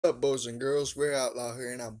What up, boys and girls? We're Outlaw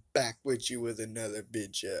here, and I'm back with you with another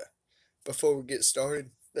video. Before we get started,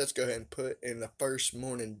 let's go ahead and put in the first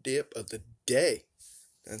morning dip of the day.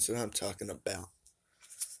 That's what I'm talking about.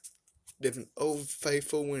 Dipping Old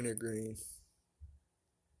Faithful Wintergreen.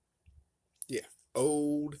 Yeah,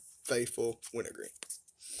 Old Faithful Wintergreen.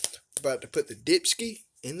 About to put the Dipski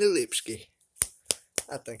in the Lipski.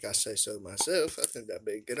 I think I say so myself. I think that'd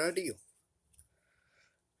be a good idea.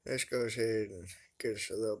 Let's go ahead and get us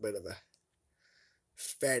a little bit of a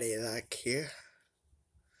fatty like here.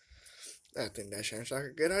 I think that sounds like a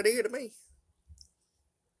good idea to me.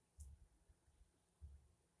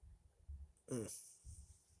 Mm.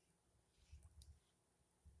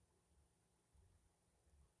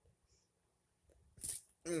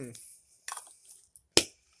 Mm.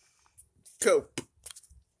 Cope.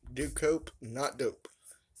 Do cope, not dope.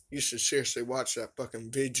 You should seriously watch that fucking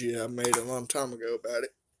video I made a long time ago about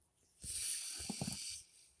it.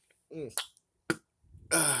 Mm.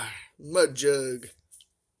 Mud Jug.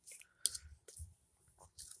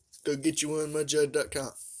 Go get you one,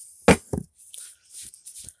 mudjug.com.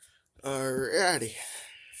 Alrighty.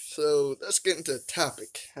 So let's get into the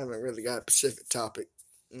topic. I haven't really got a specific topic.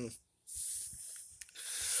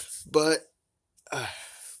 But,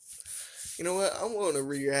 you know what? I want to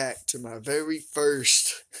react to my very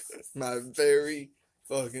first, my very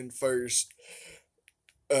fucking first,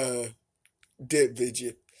 dip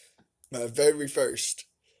video. My very first.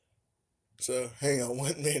 So, hang on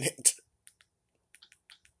 1 minute.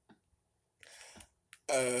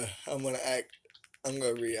 I'm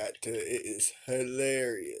gonna react to it. It is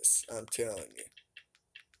hilarious. I'm telling you.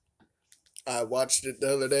 I watched it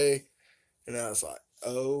the other day and I was like,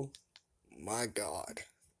 oh my god.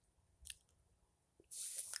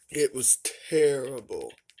 It was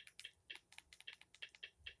terrible.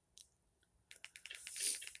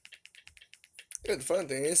 Yeah, the fun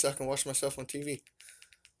thing is I can watch myself on TV.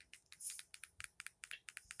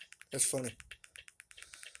 That's funny.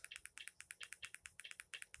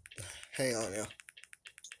 Hang on, y'all.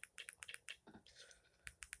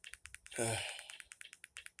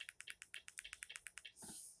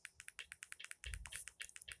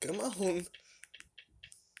 Come on.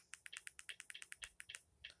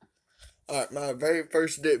 Alright, my very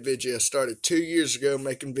first dip video started 2 years ago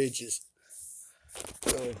making videos.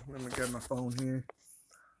 So, let me grab my phone here.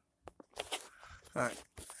 Alright.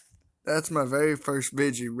 That's my very first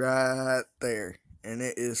video right there. And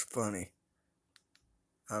it is funny.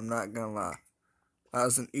 I'm not gonna lie. I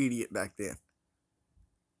was an idiot back then.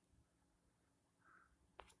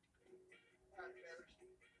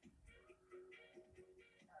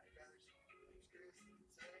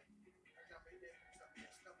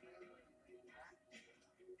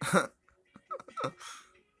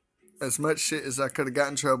 As much shit as I could have got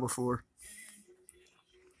in trouble for.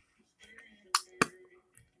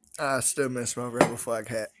 I still miss my rebel flag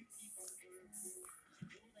hat.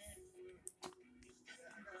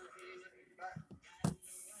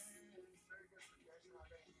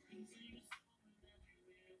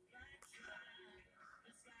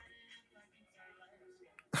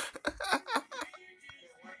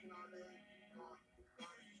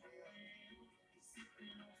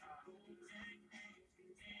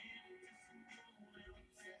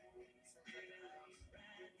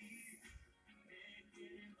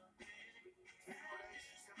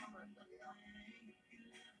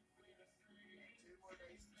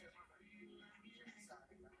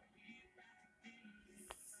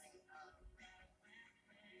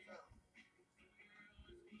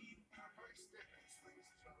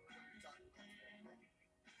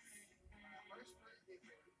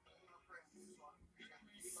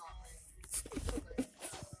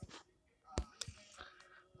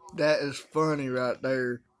 That is funny right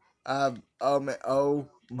there. Oh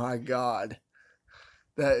my god.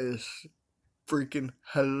 That is freaking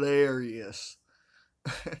hilarious.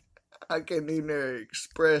 I can't even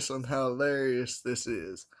express on how hilarious this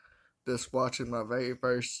is. Just watching my very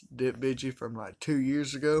first dip video from like 2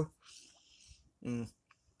 years ago. I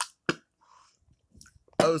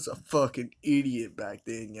was a fucking idiot back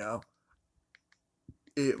then, y'all.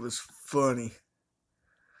 It was funny.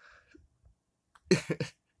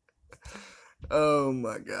 Oh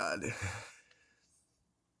my god.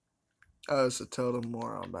 I was a total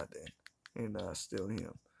moron back then. And I still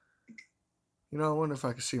am. You know, I wonder if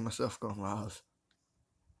I could see myself going live.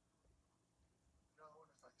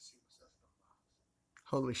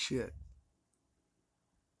 Holy shit.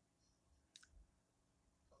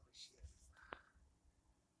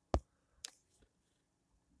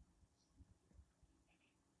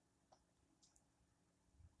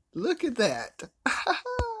 Look at that.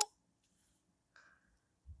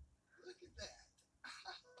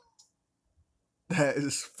 That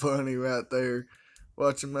is funny right there.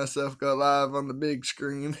 Watching myself go live on the big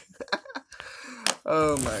screen.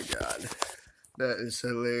 Oh my god. That is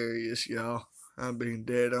hilarious, y'all. I'm being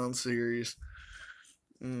dead on serious.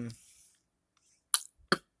 Alright,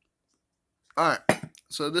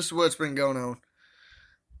 so this is what's been going on.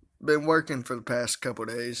 Been working for the past couple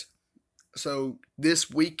days. So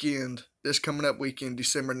this weekend, this coming up weekend,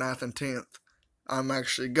 December 9th and 10th, I'm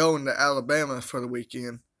actually going to Alabama for the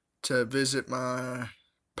weekend to visit my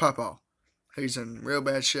papa. He's in real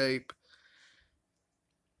bad shape.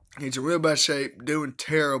 Doing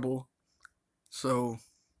terrible. So,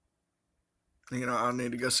 I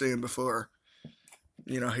need to go see him before,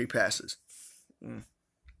 he passes. And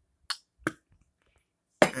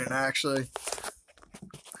actually,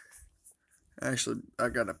 I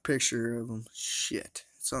got a picture of him. Shit,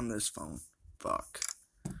 it's on this phone. Fuck.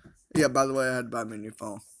 Yeah, by the way, I had to buy me a new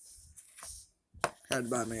phone. Had to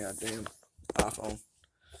buy me a damn iPhone.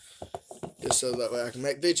 Just so that way I can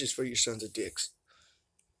make videos for you sons of dicks.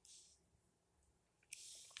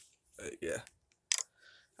 Yeah.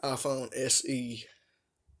 iPhone SE.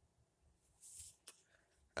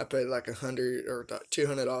 I paid like $100 or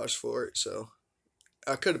 $200 for it, so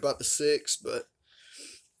I could have bought the 6, but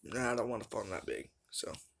I don't want a phone that big,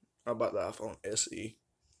 so I bought the iPhone SE.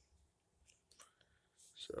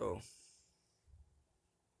 So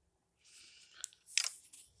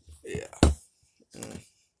yeah.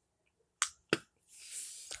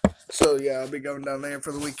 So yeah, I'll be going down there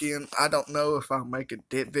for the weekend. I don't know if I'll make a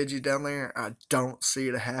dip video down there. I don't see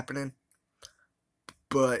it happening,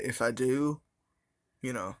 but if I do,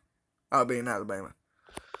 I'll be in Alabama.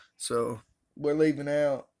 So we're leaving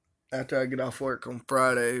out after I get off work on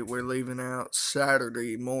Friday. We're leaving out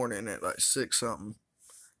Saturday morning at like 6 something.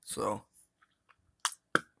 So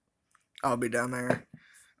I'll be down there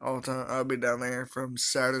all the time. I'll be down there from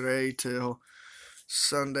Saturday till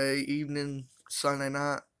Sunday evening, Sunday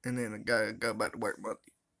night, and then I go back to work Monday.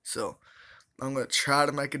 So I'm gonna try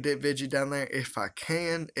to make a dip video down there if I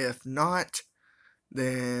can. If not,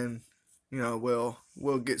 then we'll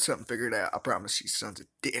get something figured out. I promise you, sons of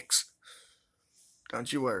dicks.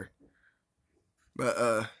 Don't you worry.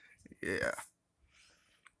 But yeah.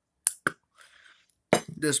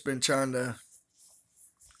 Just been trying to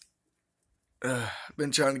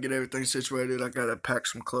get everything situated. I gotta pack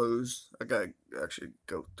some clothes. I gotta actually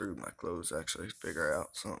go through my clothes, actually figure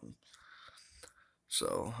out something.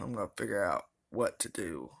 So I'm gonna figure out what to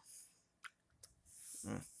do.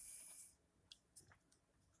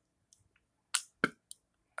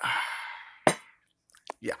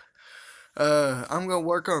 Yeah. I'm gonna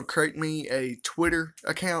work on creating me a Twitter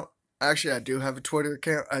account. Actually, I do have a Twitter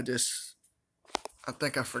account. I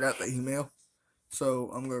think I forgot the email. So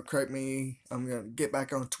I'm gonna get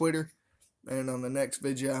back on Twitter, and on the next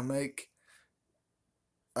video I make,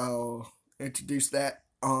 I'll introduce that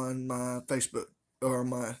on my Facebook or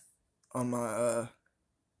on my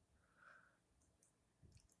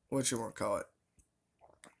what you want to call it.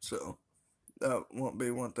 So that won't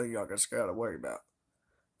be one thing y'all just gotta worry about.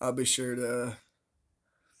 I'll be sure to.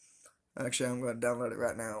 Actually, I'm gonna download it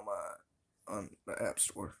right now on the App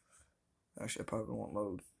Store. Actually, I probably won't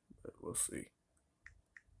load, but we'll see.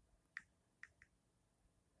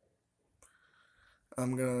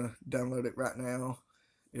 I'm gonna download it right now.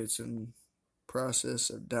 It's in process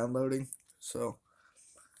of downloading, so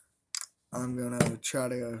I'm gonna try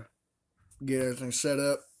to get everything set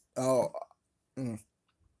up.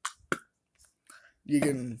 You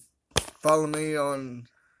can follow me on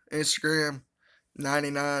Instagram,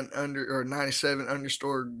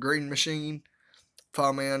 97_green machine.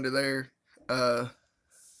 Follow me under there.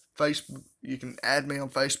 Facebook, you can add me on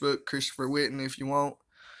Facebook, Christopher Whitten, if you want.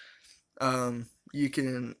 You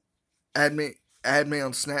can add me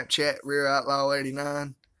on Snapchat, Real Outlaw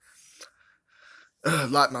 89.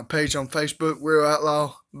 Like my page on Facebook, Real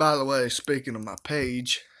Outlaw. By the way, speaking of my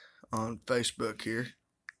page on Facebook here,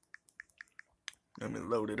 let me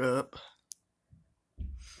load it up.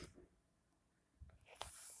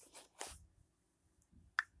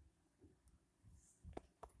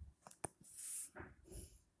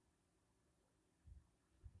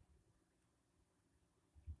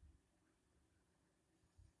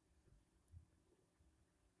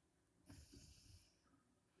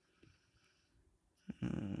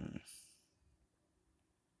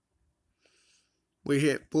 We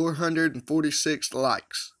hit 446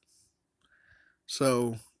 likes.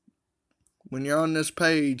 So when you're on this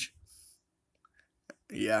page,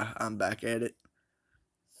 yeah, I'm back at it.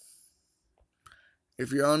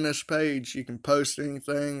 If you're on this page, you can post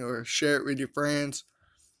anything or share it with your friends.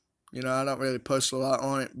 I don't really post a lot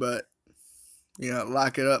on it, but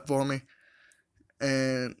like it up for me.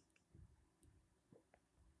 And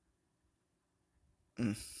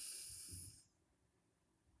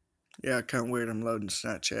yeah, kind of weird. I'm loading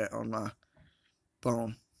Snapchat on my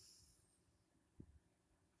phone.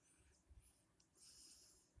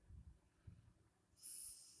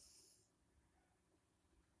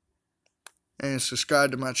 And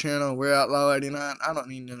subscribe to my channel, We're Outlaw 89. I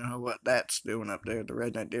don't even know what that's doing up there, the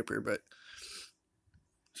Redneck Dipper, but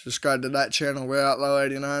subscribe to that channel, We're Outlaw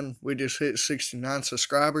 89. We just hit 69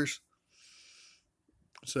 subscribers.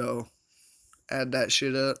 So add that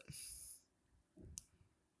shit up.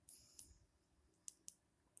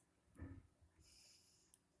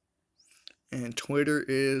 And Twitter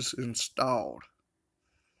is installed.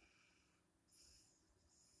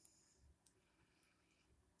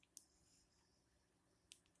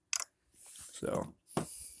 So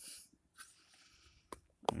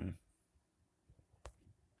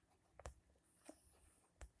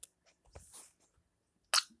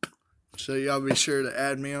so y'all be sure to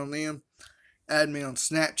add me on them. Add me on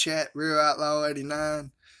Snapchat, Real Outlaw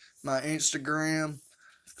 89. My Instagram.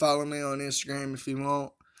 Follow me on Instagram if you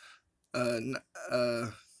want.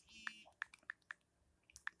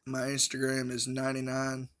 My Instagram is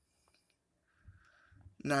 99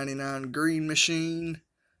 Green Machine.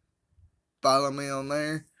 Follow me on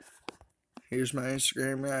there. Here's my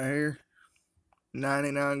Instagram right here.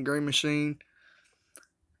 99 Green Machine.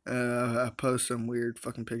 I post some weird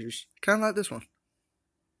fucking pictures. Kind of like this one.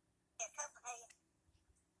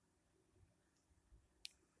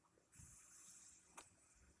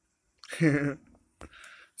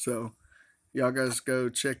 So, y'all guys go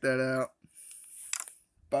check that out.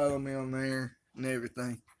 Follow me on there and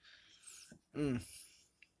everything.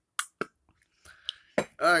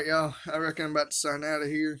 Alright, y'all. I reckon I'm about to sign out of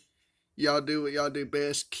here. Y'all do what y'all do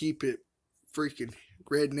best. Keep it freaking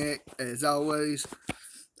redneck as always.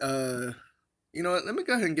 You know what? Let me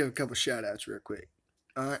go ahead and give a couple shout outs real quick.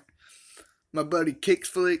 Alright. My buddy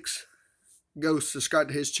Kicksflix. Go subscribe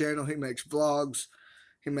to his channel. He makes vlogs.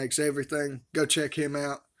 He makes everything. Go check him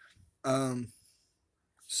out.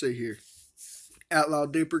 See here. Outlaw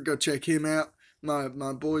Dipper. Go check him out. My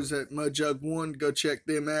boys at Mudjug1. Go check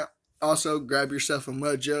them out. Also, grab yourself a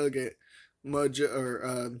mud jug at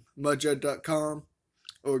mudjug.com,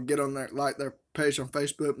 or get on there, like their page on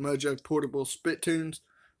Facebook, Mudjug Portable Spit Tunes.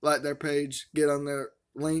 Like their page, get on their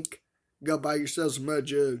link, go buy yourselves a mud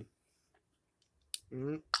jug.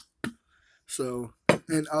 So,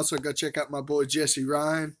 and also go check out my boy Jesse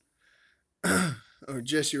Ryan, or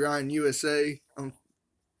Jesse Ryan USA on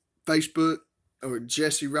Facebook, or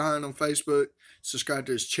Jesse Ryan on Facebook. Subscribe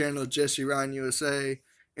to his channel, Jesse Ryan USA.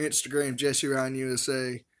 Instagram, Jesse Ryan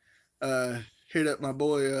USA. Hit up my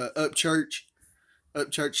boy Upchurch the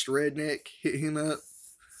Redneck. Hit him up.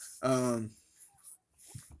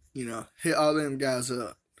 You know, hit all them guys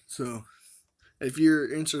up. So if you're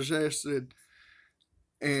interested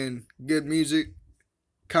in good music,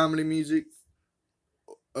 comedy music,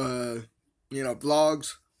 you know,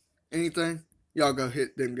 vlogs, anything, y'all go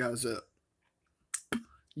hit them guys up.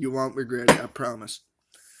 You won't regret it, I promise.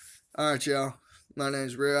 Alright, y'all. My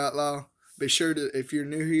name's Real Outlaw. Be sure to, if you're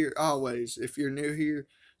new here, always, if you're new here,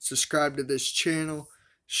 subscribe to this channel.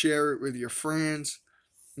 Share it with your friends.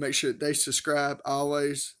 Make sure that they subscribe.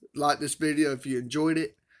 Always like this video if you enjoyed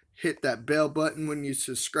it. Hit that bell button when you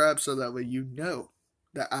subscribe so that way you know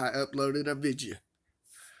that I uploaded a video.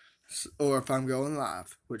 Or if I'm going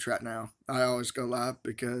live, which right now I always go live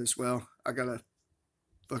because, well, I gotta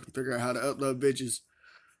fucking figure out how to upload videos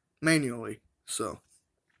manually. So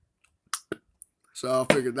I'll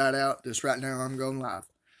figure that out. Just right now I'm going live.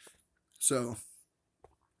 So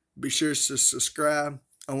be sure to subscribe.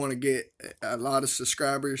 I want to get a lot of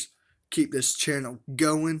subscribers. Keep this channel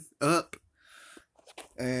going up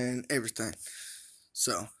and everything.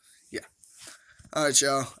 So yeah. Alright,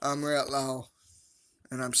 y'all. I'm Real Outlaw,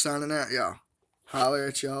 and I'm signing out, y'all. Holler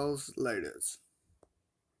at y'all's laters.